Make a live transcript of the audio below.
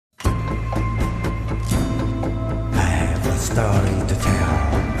story to tell.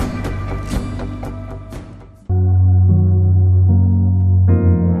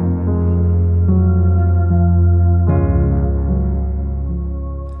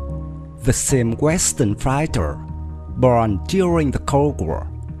 The same Western fighter, born during the Cold War,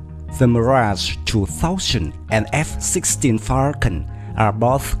 the Mirage-2000 and F-16 Falcon are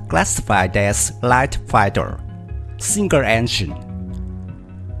both classified as light fighter, single engine.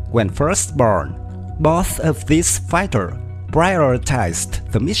 When first born, both of these fighters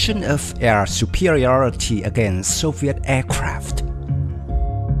prioritized the mission of air superiority against Soviet aircraft.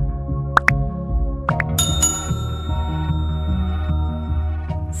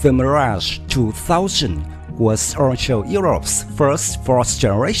 The Mirage-2000 was also Europe's first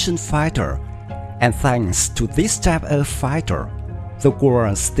fourth-generation fighter, and thanks to this type of fighter, the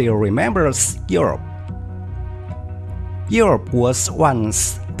world still remembers Europe. Europe was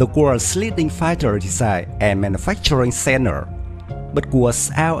once the world's leading fighter design and manufacturing center, but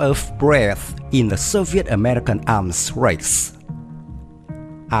was out of breath in the Soviet-American arms race.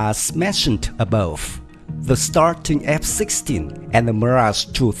 As mentioned above, the starting F-16 and the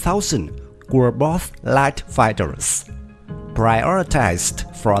Mirage-2000 were both light fighters,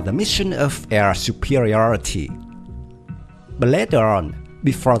 prioritized for the mission of air superiority. But later on,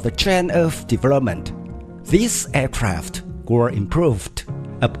 before the trend of development, these aircraft were improved,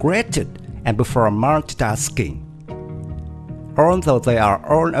 upgraded, and perform multitasking. Although they are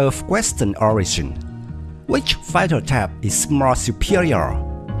all of Western origin, which fighter type is more superior?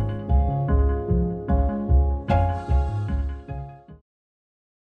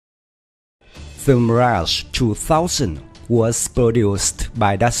 The Mirage-2000 was produced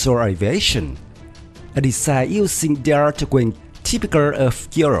by Dassault Aviation, a design using dare-to-wing typical of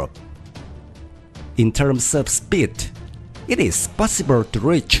Europe. In terms of speed, it is possible to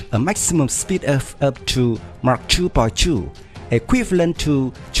reach a maximum speed of up to Mach 2.2, equivalent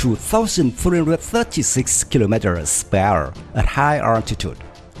to 2,336 km/h at high altitude,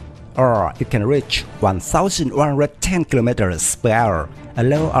 or it can reach 1,110 km/h at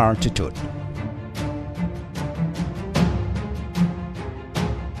low altitude.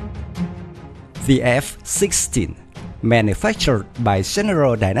 The F-16, manufactured by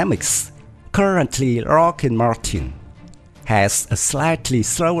General Dynamics, currently Lockheed Martin, has a slightly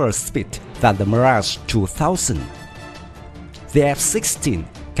slower speed than the Mirage-2000. The F-16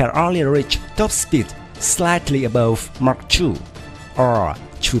 can only reach top speed slightly above Mach 2, or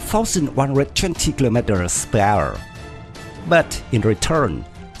 2,120 km/h. But in return,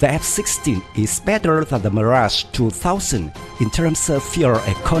 the F-16 is better than the Mirage-2000 in terms of fuel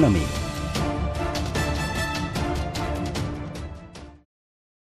economy.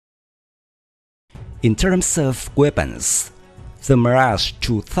 In terms of weapons, the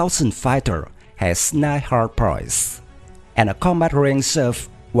Mirage-2000 fighter has 9 hardpoints and a combat range of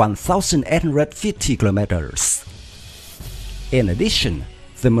 1,850 km. In addition,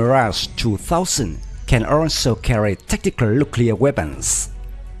 the Mirage-2000 can also carry tactical nuclear weapons.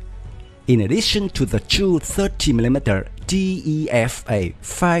 In addition to the two 30mm DEFA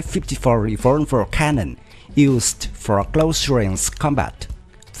 554 revolver cannon used for close-range combat,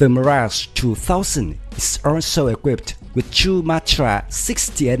 the Mirage-2000 is also equipped with two Matra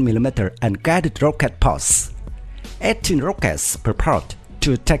 68mm unguided rocket pods, 18 rockets per pod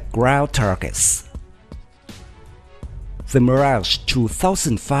to attack ground targets. The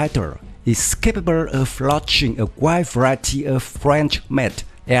Mirage-2000 fighter is capable of launching a wide variety of range-made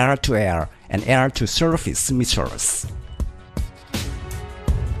air-to-air and air-to-surface missiles.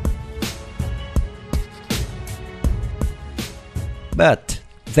 But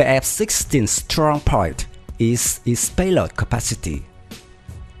the F-16's strong point is its payload capacity.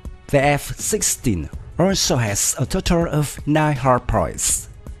 The F-16 also has a total of 9 hardpoints.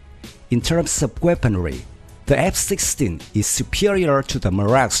 In terms of weaponry, the F-16 is superior to the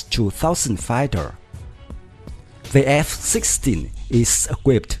Mirage-2000 fighter. The F-16 is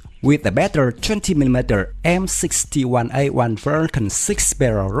equipped with a better 20mm M61A1 Falcon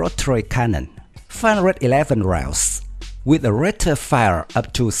 6-barrel rotary cannon, 511 rounds, with a rate of fire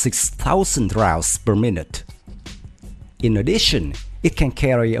up to 6,000 rounds per minute. In addition, it can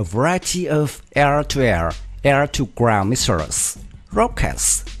carry a variety of air-to-air, air-to-ground missiles,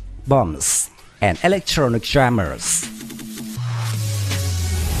 rockets, bombs, and electronic jammers.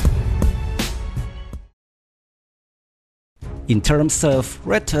 In terms of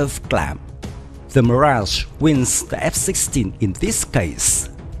rate of climb, the Mirage wins the F-16 in this case.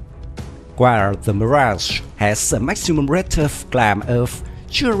 While the Mirage has a maximum rate of climb of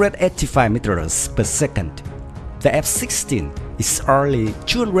 285 meters per second, the F-16 is only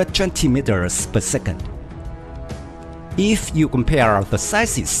 220 meters per second. If you compare the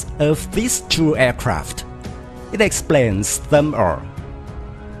sizes of these two aircraft, it explains them all.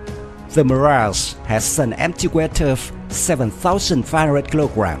 The Mirage has an empty weight of 7,500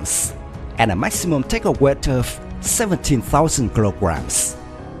 kilograms and a maximum takeoff weight of 17,000 kilograms,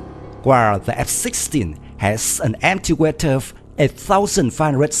 while the F-16 has an empty weight of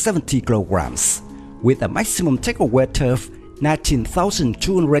 8,570 kilograms with a maximum takeoff weight of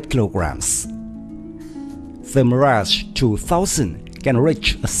 19,200 kilograms. The Mirage-2000 can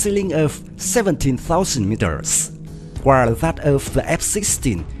reach a ceiling of 17,000 meters, while that of the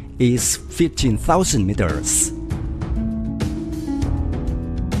F-16 is 15,000 meters.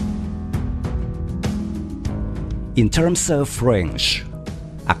 In terms of range,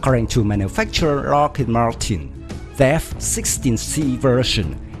 according to manufacturer Lockheed Martin, the F-16C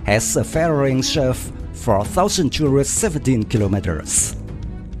version has a fair range of 4,217 kilometers,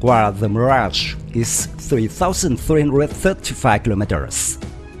 while the Mirage is 3,335 kilometers.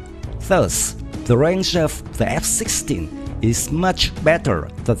 Thus, the range of the F-16 is much better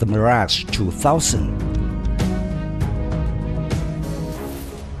than the Mirage-2000.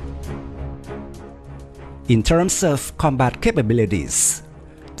 In terms of combat capabilities,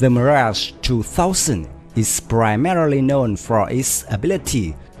 the Mirage-2000 is primarily known for its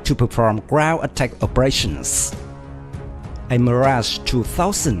ability to perform ground attack operations. A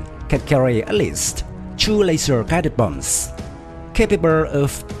Mirage-2000 can carry at least 2 laser-guided bombs, capable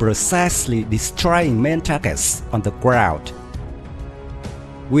of precisely destroying main targets on the ground.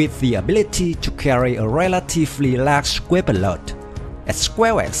 With the ability to carry a relatively large weapon load, as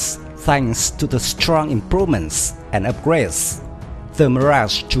well as thanks to the strong improvements and upgrades, the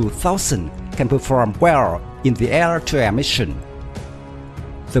Mirage-2000 can perform well in the air-to-air mission.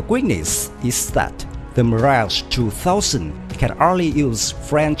 The weakness is that the Mirage-2000 can only use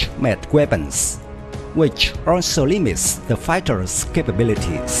French-made weapons, which also limits the fighter's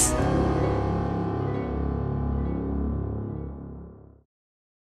capabilities.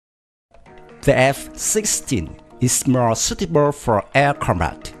 The F-16 is more suitable for air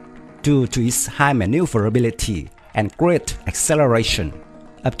combat due to its high maneuverability and great acceleration,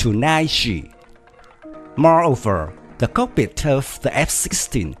 up to 9G. Moreover, the cockpit of the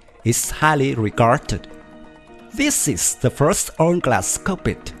F-16 is highly regarded. This is the first all-glass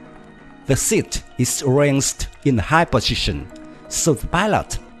cockpit. The seat is arranged in a high position, so the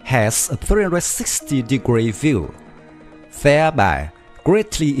pilot has a 360-degree view, thereby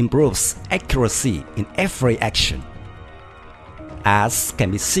greatly improves accuracy in every action. As can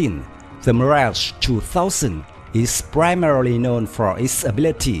be seen, the Mirage-2000 is primarily known for its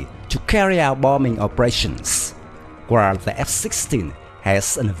ability to carry out bombing operations, while the F-16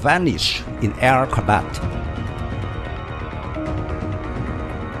 has an advantage in air combat.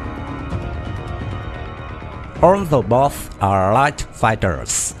 Although both are light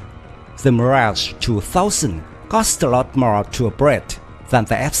fighters, the Mirage-2000 costs a lot more to operate than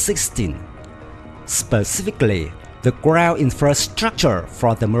the F-16. Specifically, the ground infrastructure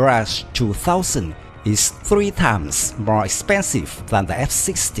for the Mirage-2000 is 3 times more expensive than the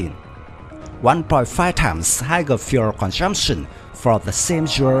F-16, 1.5 times higher fuel consumption for the same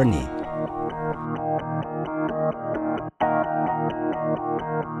journey.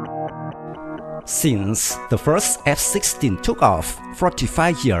 Since the first F-16 took off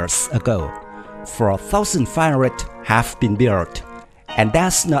 45 years ago, 4,500 have been built and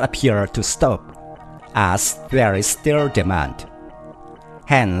does not appear to stop, as there is still demand.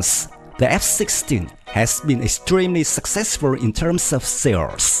 Hence, the F-16 has been extremely successful in terms of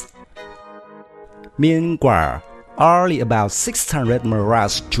sales. Meanwhile, only about 600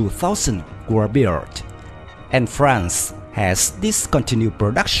 Mirage-2000 were built, and France has discontinued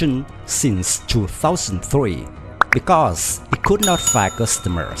production since 2003 because it could not find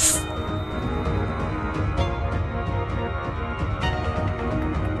customers.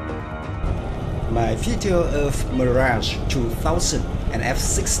 My video of Mirage-2000 and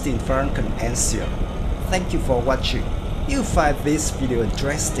F-16 Falcon ends here. Thank you for watching. If you find this video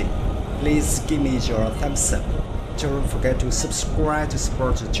interesting, please give me your thumbs up. Don't forget to subscribe to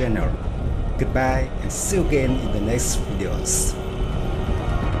support the channel. Goodbye and see you again in the next videos.